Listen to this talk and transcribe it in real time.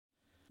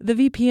The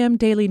VPM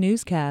Daily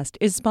Newscast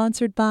is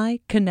sponsored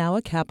by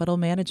Kanawha Capital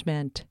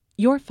Management.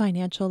 Your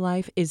financial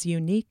life is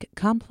unique,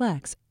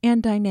 complex,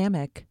 and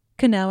dynamic.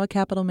 Kanawha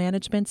Capital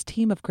Management's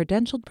team of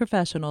credentialed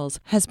professionals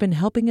has been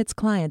helping its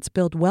clients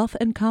build wealth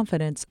and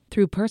confidence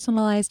through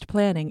personalized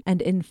planning and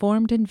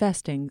informed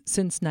investing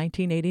since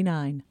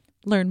 1989.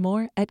 Learn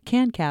more at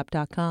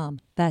cancap.com.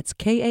 That's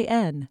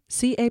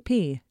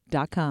KANCAP.com.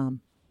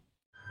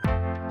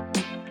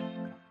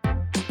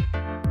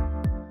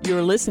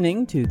 You're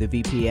listening to the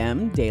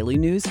VPM Daily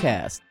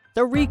Newscast,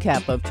 the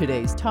recap of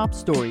today's top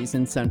stories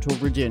in Central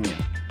Virginia.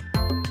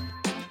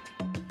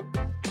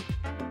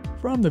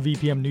 From the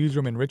VPM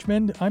Newsroom in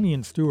Richmond, I'm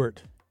Ian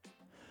Stewart.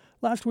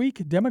 Last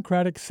week,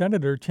 Democratic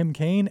Senator Tim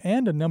Kaine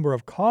and a number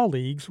of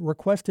colleagues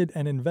requested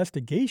an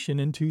investigation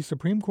into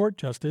Supreme Court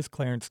Justice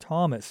Clarence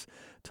Thomas.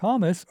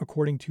 Thomas,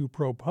 according to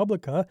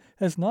ProPublica,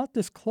 has not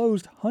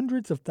disclosed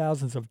hundreds of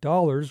thousands of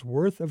dollars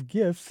worth of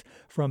gifts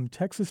from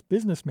Texas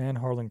businessman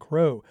Harlan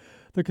Crow.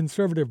 The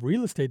conservative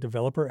real estate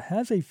developer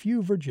has a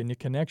few Virginia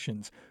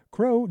connections.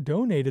 Crow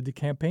donated to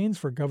campaigns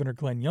for Governor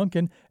Glenn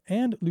Youngkin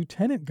and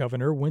Lieutenant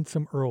Governor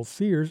Winsome Earl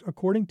Sears,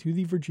 according to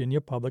the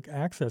Virginia Public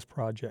Access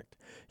Project.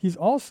 He's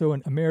also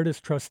an emeritus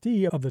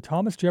trustee of the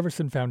Thomas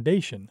Jefferson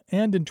Foundation,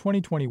 and in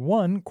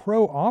 2021,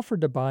 Crow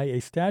offered to buy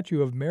a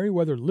statue of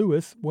Meriwether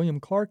Lewis, William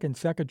Clark, and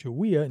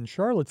Sacagawea in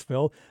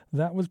Charlottesville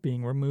that was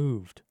being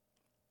removed.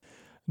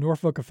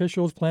 Norfolk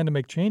officials plan to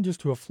make changes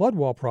to a flood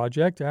wall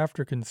project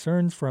after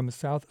concerns from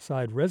South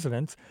Side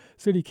residents.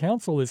 City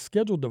Council is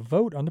scheduled to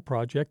vote on the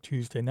project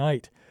Tuesday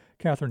night.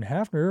 Catherine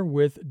Hafner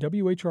with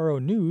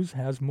WHRO News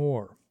has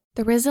more.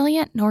 The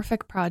Resilient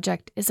Norfolk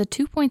project is a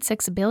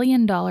 $2.6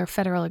 billion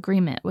federal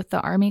agreement with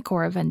the Army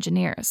Corps of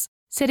Engineers.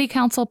 City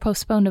Council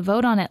postponed a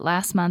vote on it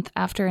last month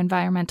after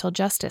environmental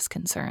justice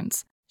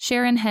concerns.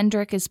 Sharon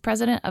Hendrick is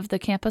president of the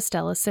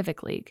Compostela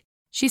Civic League.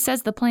 She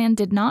says the plan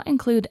did not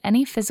include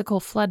any physical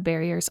flood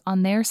barriers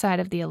on their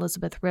side of the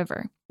Elizabeth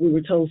River. We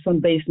were told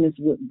some basements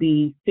would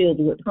be filled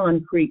with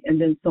concrete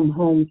and then some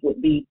homes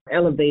would be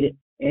elevated,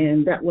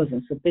 and that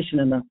wasn't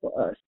sufficient enough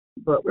for us.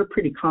 But we're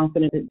pretty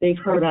confident that they've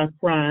heard our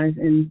cries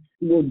and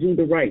will do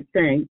the right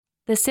thing.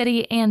 The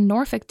city and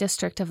Norfolk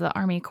district of the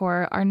Army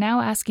Corps are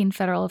now asking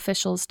federal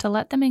officials to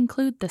let them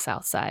include the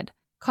South Side.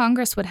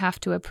 Congress would have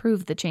to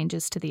approve the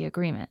changes to the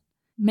agreement.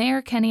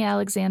 Mayor Kenny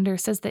Alexander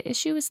says the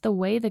issue is the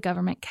way the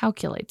government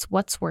calculates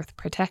what's worth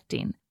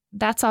protecting.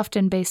 That's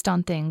often based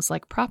on things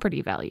like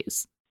property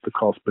values. The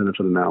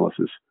cost-benefit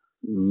analysis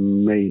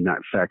may not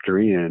factor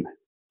in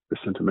the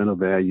sentimental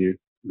value,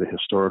 the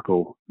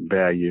historical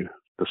value,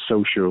 the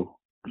social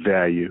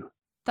value.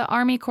 The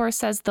Army Corps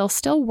says they'll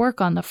still work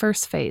on the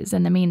first phase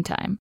in the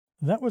meantime.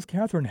 That was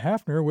Catherine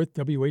Hafner with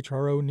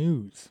WHRO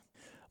News.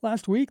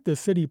 Last week, the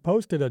city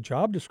posted a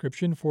job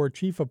description for a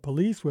chief of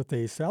police with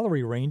a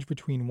salary range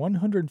between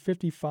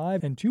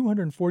 $155,000 and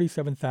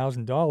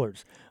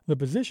 $247,000. The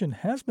position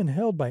has been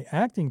held by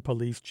acting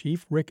police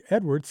chief Rick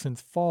Edwards since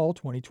fall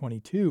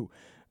 2022.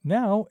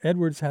 Now,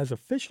 Edwards has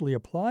officially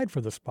applied for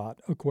the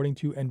spot, according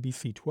to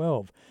NBC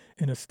 12.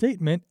 In a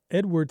statement,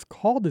 Edwards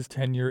called his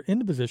tenure in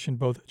the position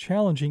both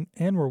challenging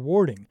and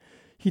rewarding.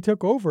 He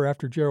took over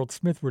after Gerald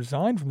Smith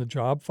resigned from the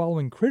job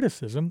following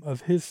criticism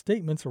of his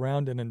statements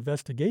around an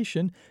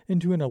investigation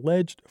into an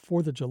alleged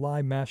 4th of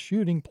July mass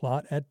shooting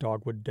plot at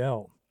Dogwood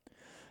Dell.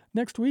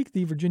 Next week,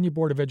 the Virginia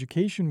Board of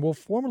Education will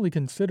formally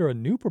consider a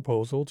new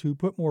proposal to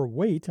put more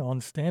weight on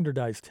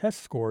standardized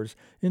test scores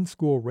in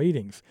school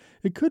ratings.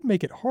 It could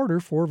make it harder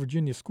for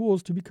Virginia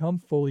schools to become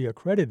fully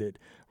accredited.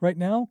 Right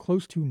now,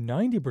 close to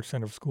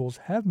 90% of schools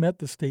have met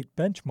the state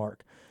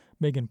benchmark.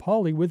 Megan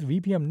Pauley with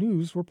VPM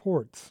News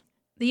reports.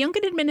 The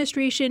Youngkin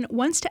administration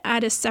wants to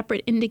add a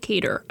separate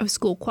indicator of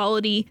school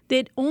quality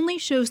that only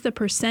shows the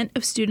percent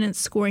of students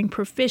scoring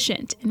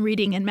proficient in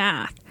reading and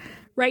math.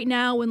 Right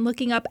now, when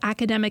looking up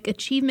academic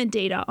achievement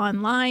data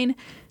online,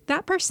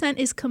 that percent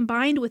is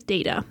combined with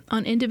data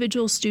on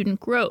individual student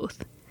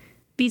growth.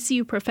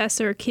 VCU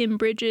professor Kim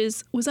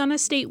Bridges was on a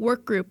state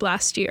work group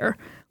last year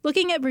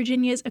looking at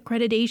Virginia's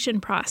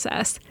accreditation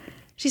process.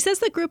 She says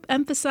the group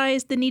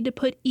emphasized the need to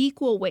put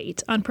equal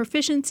weight on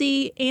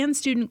proficiency and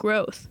student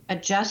growth.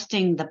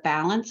 Adjusting the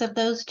balance of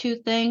those two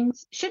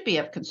things should be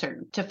of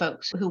concern to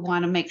folks who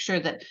want to make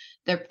sure that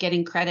they're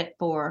getting credit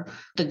for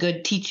the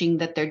good teaching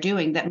that they're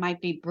doing that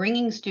might be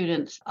bringing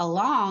students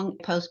along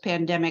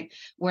post-pandemic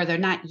where they're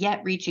not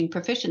yet reaching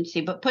proficiency,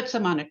 but puts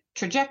them on a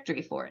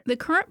trajectory for it. The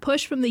current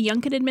push from the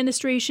Youngkin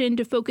administration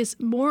to focus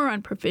more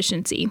on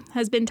proficiency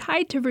has been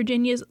tied to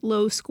Virginia's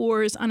low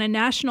scores on a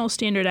national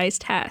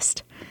standardized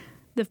test.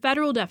 The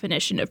federal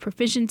definition of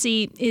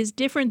proficiency is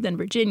different than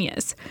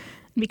Virginia's.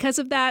 Because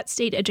of that,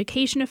 state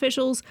education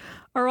officials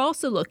are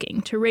also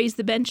looking to raise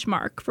the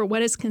benchmark for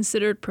what is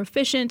considered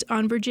proficient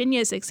on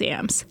Virginia's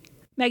exams.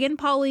 Megan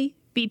Pauley,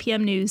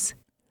 VPM News.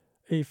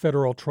 A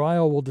federal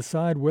trial will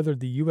decide whether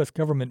the U.S.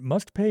 government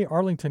must pay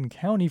Arlington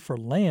County for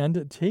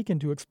land taken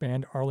to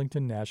expand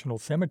Arlington National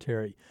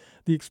Cemetery.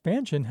 The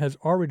expansion has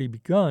already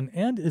begun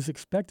and is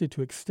expected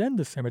to extend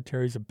the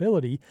cemetery's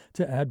ability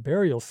to add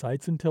burial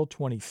sites until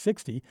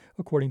 2060,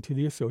 according to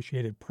the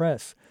Associated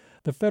Press.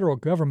 The federal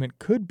government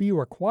could be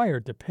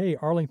required to pay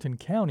Arlington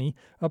County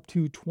up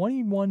to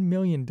 $21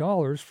 million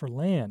for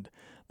land.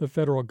 The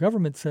federal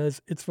government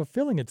says it's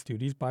fulfilling its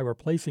duties by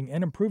replacing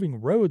and improving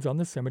roads on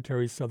the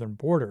cemetery's southern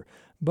border,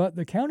 but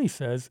the county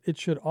says it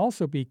should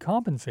also be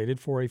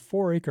compensated for a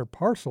 4-acre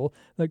parcel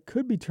that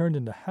could be turned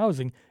into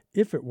housing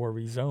if it were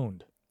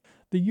rezoned.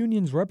 The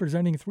unions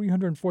representing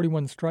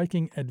 341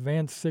 striking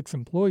Advance 6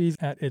 employees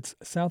at its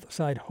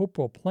Southside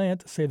Hopewell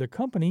plant say the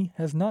company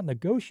has not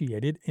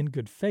negotiated in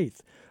good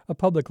faith. A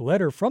public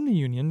letter from the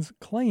unions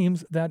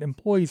claims that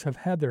employees have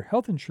had their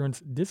health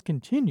insurance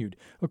discontinued,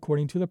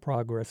 according to the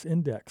Progress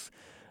Index.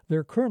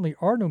 There currently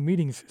are no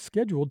meetings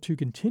scheduled to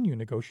continue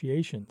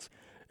negotiations.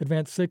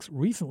 Advance 6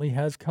 recently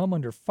has come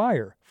under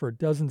fire for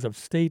dozens of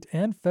state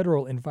and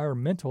federal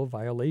environmental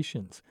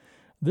violations.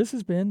 This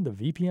has been the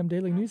VPM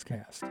Daily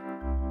Newscast.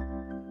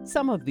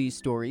 Some of these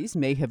stories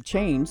may have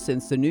changed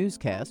since the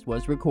newscast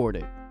was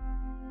recorded.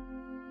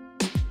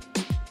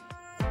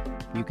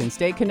 You can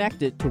stay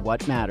connected to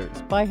what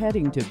matters by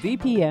heading to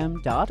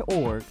vpm.org/news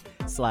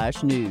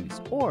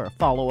or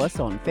follow us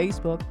on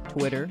Facebook,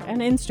 Twitter,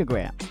 and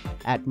Instagram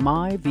at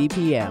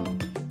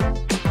MyVPM.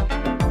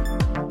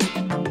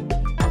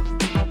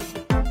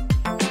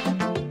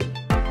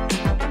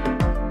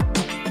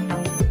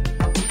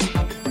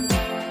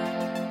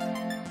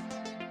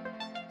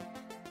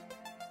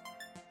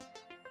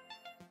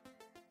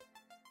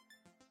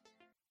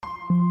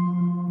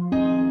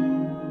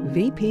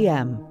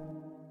 VPM.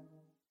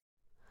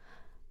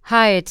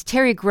 Hi, it's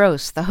Terry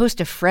Gross, the host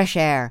of Fresh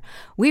Air.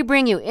 We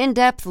bring you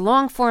in-depth,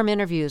 long-form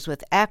interviews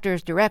with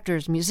actors,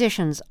 directors,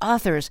 musicians,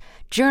 authors,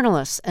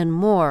 journalists, and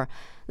more.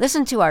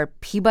 Listen to our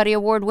Peabody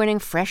Award-winning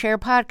Fresh Air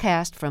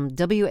podcast from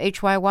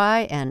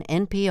WHYY and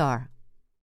NPR.